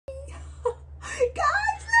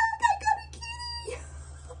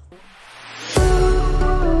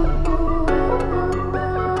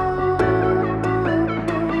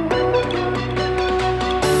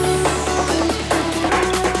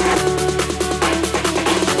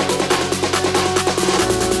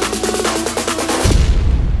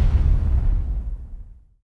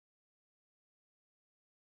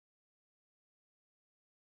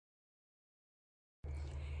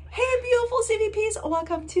kitty peas,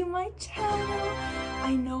 welcome to my channel.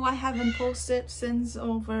 I know I haven't posted since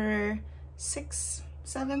over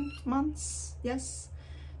 6-7 months, yes.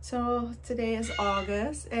 So today is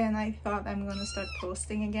August and I thought I'm gonna start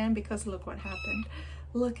posting again because look what happened.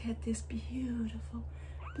 Look at this beautiful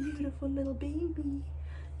little baby.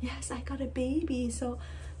 Yes, I got a baby. So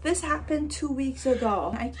this happened 2 weeks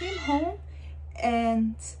ago. I came home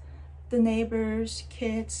and the neighbors'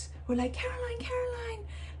 kids were like, Caroline,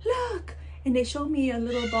 look! And they showed me a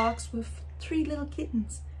little box with 3 little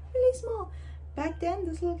kittens, really small. Back then,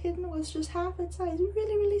 this little kitten was just half its size,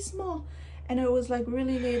 really small. And it was like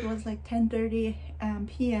really late, it was like 10:30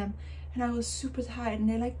 p.m. And I was super tired and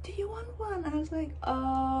they're like, do you want one? And I was like,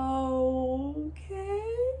 oh, okay.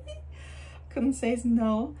 Couldn't say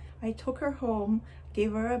no. I took her home,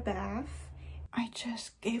 gave her a bath. I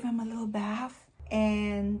just gave him a little bath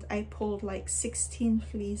and I pulled like 16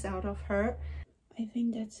 fleas out of her. I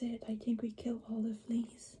think that's it. I think we killed all the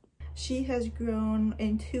fleas. She has grown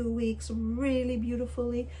in 2 weeks really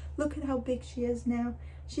beautifully. Look at how big she is now.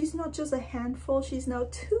 She's not just a handful, she's now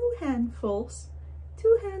 2 handfuls.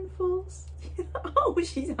 2 handfuls. Oh,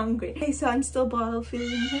 she's hungry. Okay, so I'm still bottle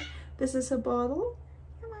feeding her. This is a bottle.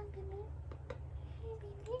 Come on, baby. Hey,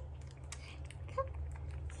 baby. Come.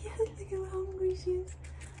 Yes, look how hungry she is.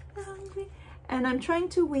 Hungry. And I'm trying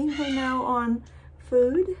to wean her now on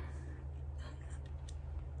food.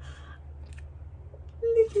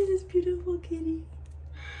 Look at this beautiful kitty.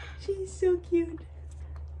 She's so cute.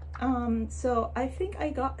 So I think I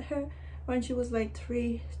got her when she was like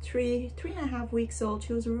three and a half weeks old.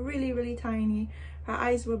 She was really tiny. Her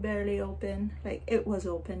eyes were barely open. Like, it was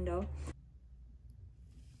open though.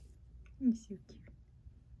 He's so cute.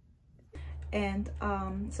 And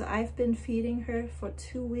so I've been feeding her for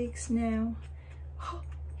 2 weeks now. Oh,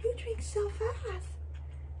 you drink so fast,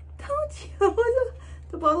 don't you?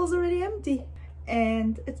 The bottle's already empty.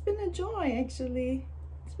 And it's been a joy, actually.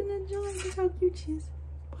 It's been a joy. Look how cute she is.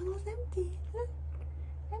 Bottle's empty. Look.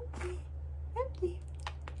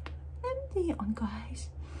 Empty. Oh, guys.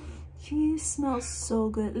 She smells so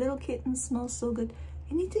good. Little kitten smells so good.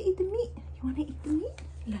 You need to eat the meat. You want to eat the meat?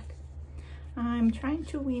 Look. I'm trying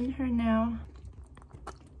to wean her now.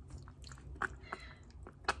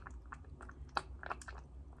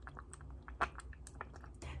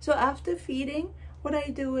 So after feeding, what I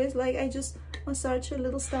do is like I just massage her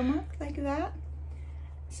little stomach like that.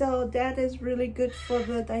 So that is really good for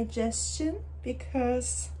the digestion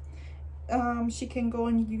because she can go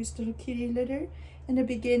and use the kitty litter. In the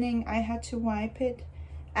beginning, I had to wipe it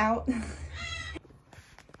out.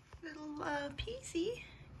 Little Peasy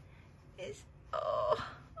is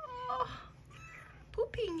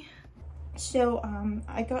pooping. So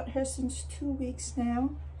I got her since 2 weeks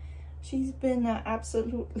now. She's been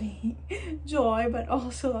absolutely joy, but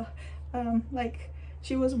also like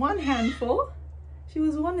she was one handful.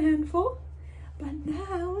 But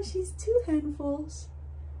now she's 2 handfuls.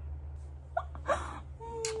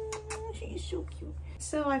 She's so cute.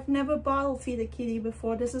 So I've never bottle feed a kitty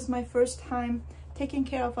before. This is my first time taking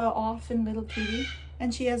care of an orphan little kitty,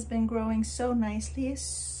 and she has been growing so nicely,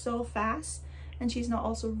 so fast, and she's now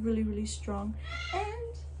also really strong,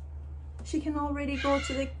 and she can already go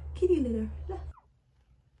to the kitty litter.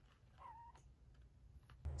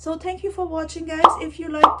 So thank you for watching, guys. If you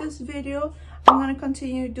like this video, I'm gonna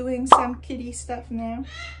continue doing some kitty stuff now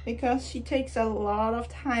because she takes a lot of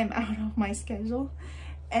time out of my schedule.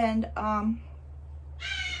 And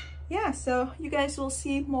yeah, so you guys will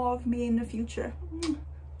see more of me in the future.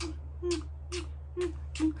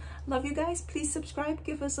 Love you guys. Please subscribe,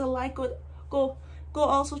 give us a like. Go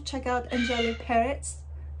also check out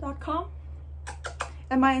angelicparrots.com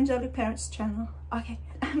and my Angelic Parrots channel. Okay,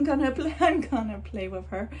 I'm gonna play with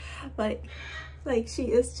her. Like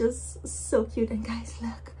she is just so cute. And guys,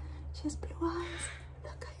 look, she has blue eyes.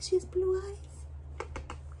 Look, guys, she has blue eyes.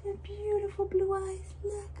 She has beautiful blue eyes.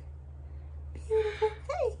 Look, beautiful.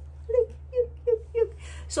 Hey, look, cute.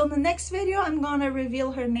 So in the next video, I'm gonna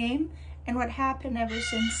reveal her name and what happened ever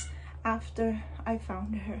since after I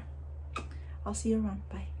found her. I'll see you around.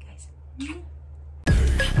 Bye, guys.